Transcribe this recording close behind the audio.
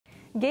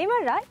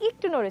গেমাররা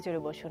একটু নড়ে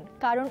চড়ে বসুন,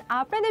 কারণ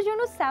আপনাদের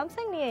জন্য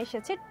স্যামসাং নিয়ে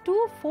এসেছে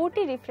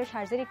 240 রিফ্রেশ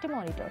হার্জের একটি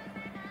monitor.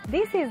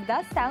 This is the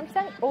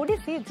Samsung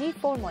Odyssey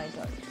G4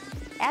 monitor.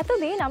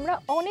 এতদিন আমরা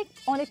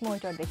অনেক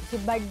মনিটর দেখেছি,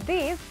 but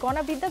this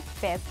গনা B the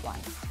best one.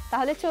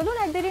 তাহলে চলুন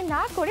আর দেরি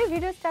না করে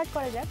ভিডিও স্টার্ট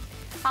করা যাক।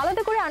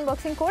 আলাদা করে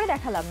আনবক্সিং করে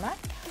দেখালাম না।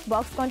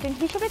 বক্স কন্টেন্ট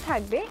হিসেবে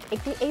থাকবে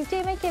একটি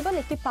HDMI কেবল,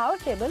 একটি পাওয়ার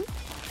কেবল,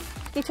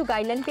 কিছু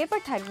গাইডলাইন পেপার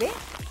থাকবে,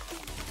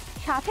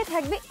 সাথে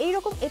থাকবে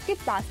এইরকম একটি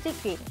প্লাস্টিক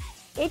রিং।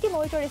 এটি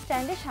মনিটর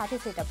স্ট্যান্ডের সাথে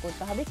সেটআপ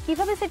করতে হবে।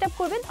 কিভাবে সেটআপ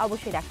করবেন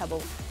অবশ্যই দেখাবো।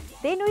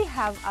 Then we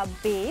have a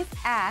base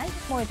and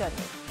monitor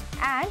neck,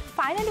 and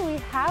finally we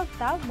have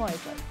the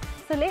monitor.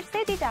 So let's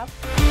set it up.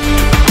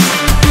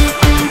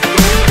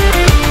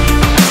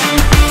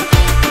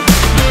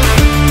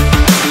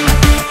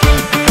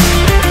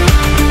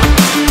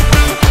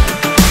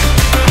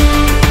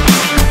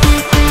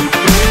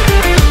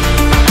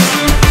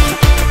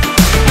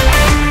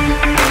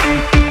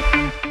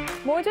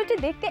 মনিটরটি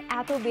দেখতে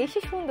এত বেশি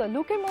সুন্দর,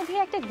 লুকের মধ্যে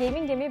একটা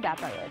গেমিং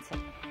ব্যাপার রয়েছে।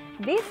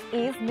 This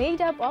is made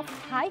up of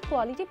high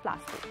quality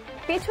plastic.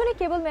 পেছনে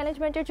কেবল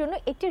ম্যানেজমেন্টের জন্য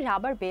একটি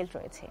রাবার বেল্ট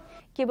রয়েছে।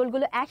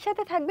 কেবলগুলো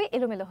একসাথে থাকবে,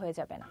 এলোমেলো হয়ে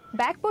যাবে না।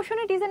 ব্যাক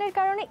পোর্শনের ডিজাইনের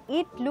কারণে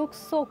ইট লুকস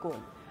সো কুল।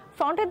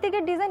 ফ্রন্টের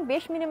দিকের ডিজাইন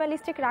বেশ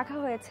মিনিমালিস্টিক রাখা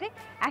হয়েছে।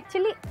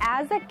 Actually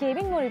as a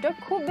gaming monitor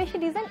খুব বেশি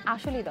ডিজাইন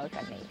আসলেই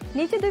দরকার নেই।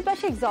 নিচে দুই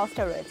পাশে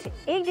এক্সস্টার রয়েছে।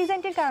 এই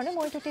ডিজাইনটির কারণে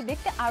মনিটরটি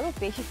দেখতে আরো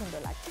বেশি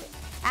সুন্দর লাগছে।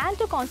 And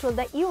to control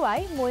the UI,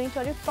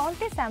 মনিটরের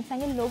ফ্রন্টে স্যামসাং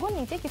এর লোগোর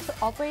নিচে কিছু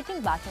অপারেটিং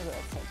বাটন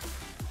রয়েছে।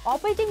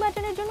 অপারেটিং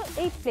বাটনের জন্য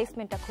এই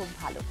প্লেসমেন্টটা খুব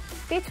ভালো।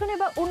 পেছনে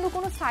বা অন্য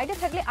কোনো সাইডে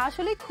থাকলে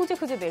আসলেই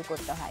খুঁজে বের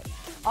করতে হয়।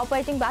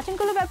 অপারেটিং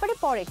বাটনগুলোর ব্যাপারে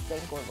পরে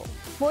এক্সপ্লেইন করব।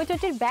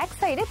 মনিটরটির ব্যাক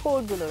সাইডে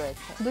পোর্টগুলো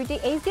রয়েছে। দুইটি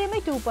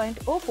HDMI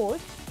 2.0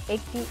 পোর্ট,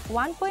 একটি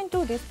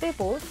 1.2 ডিসপ্লে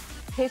পোর্ট,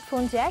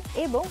 হেডফোন জ্যাক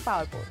এবং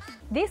পাওয়ার port.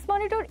 This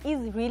monitor is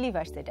really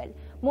versatile.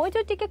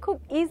 মনিটরটিকে খুব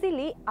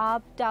easily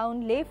up, down,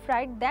 left,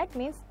 right, that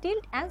means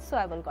tilt and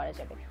সোয়েবল করা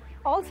যাবে।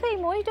 অলসো এই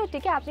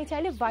মনিটরটিকে আপনি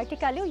চাইলে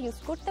ভার্টিক্যালিও ইউজ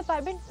করতে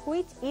পারবেন,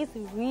 হুইচ ইজ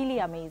রিয়েলি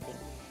অ্যামেজিং।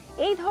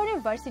 এই ধরনের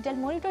versatile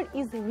monitor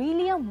is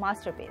really a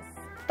masterpiece.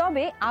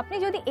 তবে আপনি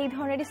যদি এই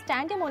ধরনের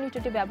স্ট্যান্ডে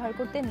মনিটরটি ব্যবহার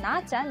করতে না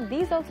চান,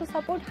 this also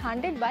support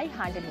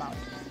 100x100 Mount.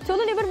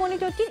 চলুন এবার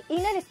মনিটরটির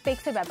ইনার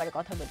স্পেক্সের ব্যাপারে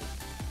কথা বলি।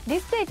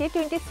 ডিসপ্লেটি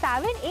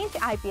 27 ইঞ্চ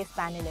IPS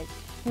প্যানেলের,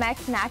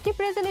 max native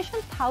resolution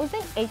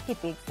 1080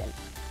 pixel.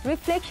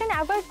 Reflection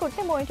avoid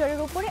করতে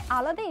মনিটরের উপরে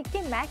আলাদা একটি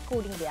ম্যাক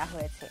কোডিং দেওয়া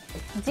হয়েছে।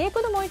 যে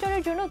কোনো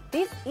মনিটরের জন্য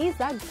this is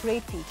a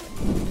great feature.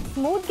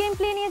 Smooth game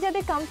play নিয়ে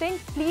যাদের complain,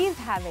 please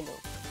have a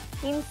look.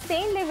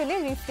 Insane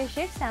লেভেলের রিফ্রেশ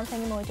রেট স্যামসাং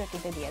এর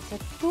মনিটরটিতে দিয়েছে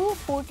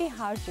 240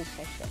 hertz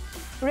refresh rate.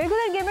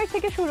 Regular gamer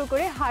থেকে শুরু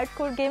করে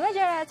হার্ডকোর গেমার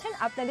যারা আছেন,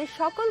 আপনাদের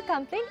সকল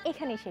কমপ্লেন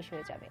এখানেই শেষ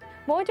হয়ে যাবে।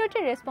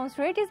 মনিটরটির response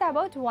rate is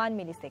about 1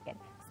 millisecond,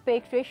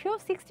 spec ratio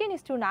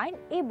 16:9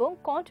 এবং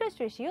contrast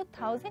ratio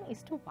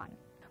 1000:1।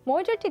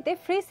 মনিটরটিতে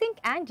FreeSync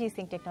and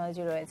G-Sync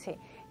technology রয়েছে।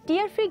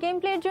 টিয়ার ফ্রি গেম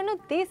প্লের জন্য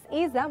this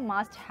is a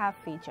must have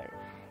feature.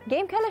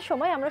 Game খেলার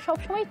সময় আমরা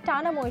সবসময়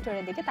টানা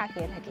মনিটরের দিকে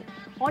তাকিয়ে থাকি।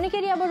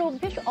 অনেকেরই আবার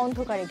অভ্যেস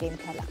অন্ধকারে গেম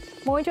খেলা।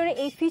 মনিটরে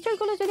এই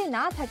ফিচারগুলো যদি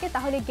না থাকে,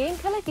 তাহলে গেম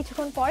খেলার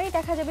কিছুক্ষণ পরেই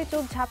দেখা যাবে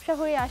চোখ ঝাপসা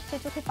হয়ে আসছে,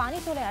 চোখে পানি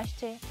চলে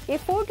আসছে।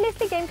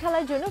 এফোর্টলেসলি গেম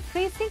খেলার জন্য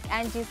FreeSync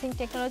অ্যান্ড G-Sync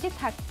টেকনোলজি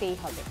থাকতেই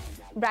হবে।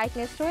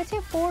 ব্রাইটনেস রয়েছে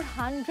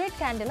 400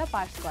 candela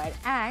per square,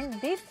 and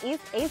this is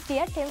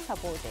HDR10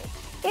 supported.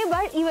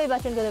 এবার UI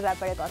বাটনগুলোর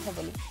ব্যাপারে কথা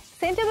বলি।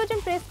 সেন্টার বাটন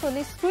প্রেস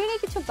করলে স্ক্রিনে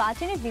কিছু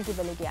বাটনের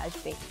ভিজিবিলিটি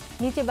আসবে।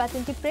 নিচে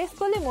বাটনটি প্রেস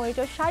করলে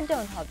মনিটর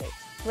শাটডাউন হবে।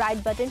 রাইট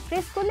বাটন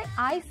প্রেস করলে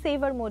আই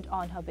সেভার মোড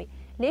অন হবে।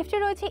 লেফটে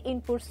রয়েছে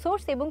ইনপুট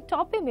সোর্স এবং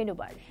টপে মেনু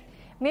বার।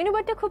 মেনু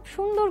বারটা খুব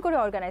সুন্দর করে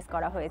অর্গানাইজ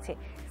করা হয়েছে।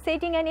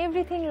 Setting and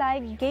everything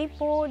like game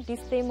mode,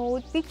 display mode,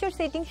 picture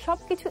setting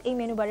সবকিছু এই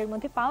মেনু বারের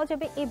মধ্যে পাওয়া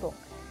যাবে, এবং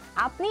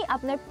আপনি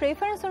আপনার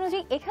প্রেফারেন্স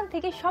অনুযায়ী এখান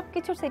থেকে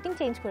সবকিছুর সেটিং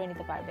চেঞ্জ করে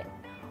নিতে পারবেন।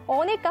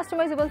 অনেক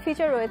কাস্টমাইজেবল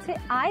ফিচার রয়েছে।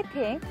 আই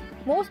থিঙ্ক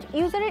মোস্ট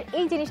ইউজারের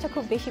এই জিনিসটা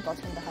খুব বেশি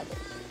পছন্দ হবে।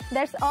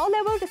 That's all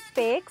about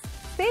specs,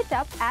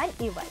 setup and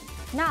UI।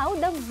 Now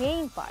the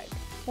main part,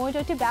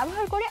 মনিটরটি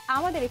ব্যবহার করে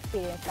আমাদের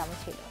এক্সপিরিয়েন্স কেমন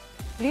ছিল।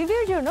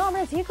 রিভিউর জন্য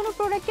আমরা যে কোনো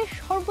প্রোডাক্টের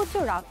সর্বোচ্চ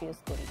রাফ ইউজ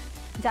করি,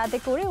 যাতে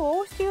করে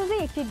ওয়ার্স্ট ইউজে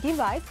একটি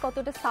ডিভাইস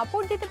কতটা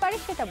সাপোর্ট দিতে পারে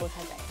সেটা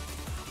বোঝা যায়।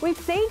 We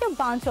played a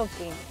bunch of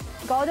games,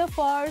 God of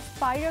War,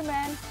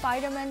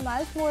 Spider-Man,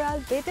 Miles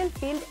Morales,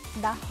 Battlefield,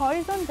 The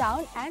Horizon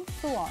Down and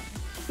so on.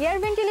 Air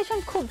ventilation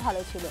খুব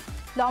ভালো ছিল।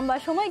 লম্বা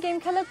সময় গেম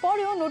খেলার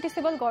পরেও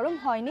নোটিসেবল গরম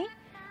হয়নি।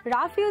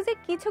 রাফ ইউজে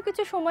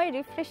কিছু সময়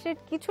রিফ্রেশ রেট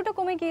কিছুটা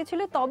কমে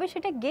গিয়েছিল, তবে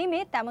সেটা গেমে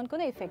তেমন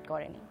কোনো এফেক্ট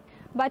করেনি।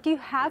 But you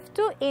have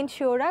to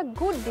ensure a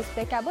good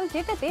display কেবল,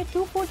 যেটাতে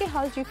 240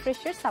 হার্জ রিফ্রেশ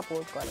রেট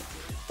সাপোর্ট করে।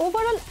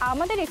 ওভারঅল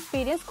আমাদের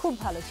এক্সপিরিয়েন্স খুব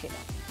ভালো ছিল।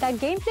 The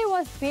game play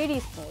was very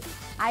smooth,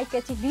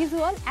 eye-catchy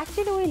visual.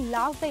 Actually, we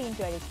loved the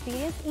entire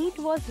experience. It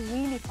was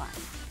really fun.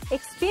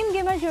 Extreme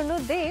gamer জন্য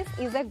this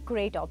is a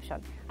great option.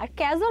 R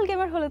casual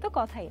gamer হলে তো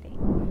কথাই নেই।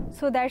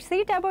 So that's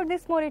it about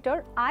this monitor.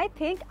 I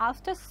think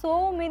after so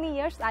many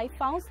years, I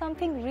found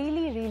something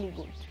really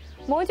good.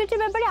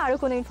 মনিটরটির ব্যাপারে আরো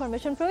কোনো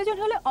information প্রয়োজন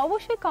হলে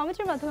অবশ্যই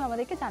কমেন্টের মাধ্যমে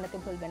আমাদেরকে জানাতে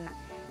ভুলবেন না,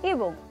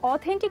 এবং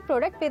অথেন্টিক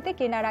প্রোডাক্ট পেতে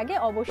কেনার আগে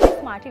অবশ্যই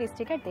স্মার্টের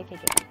স্টিকার দেখে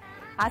কিনুন।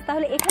 আজ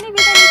তাহলে এখানে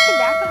বিদায় নিচ্ছি,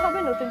 দেখা হবে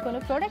নতুন কোনো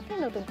প্রোডাক্টের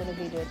নতুন কোনো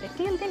ভিডিওতে।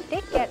 Till then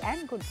take care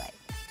and good bye.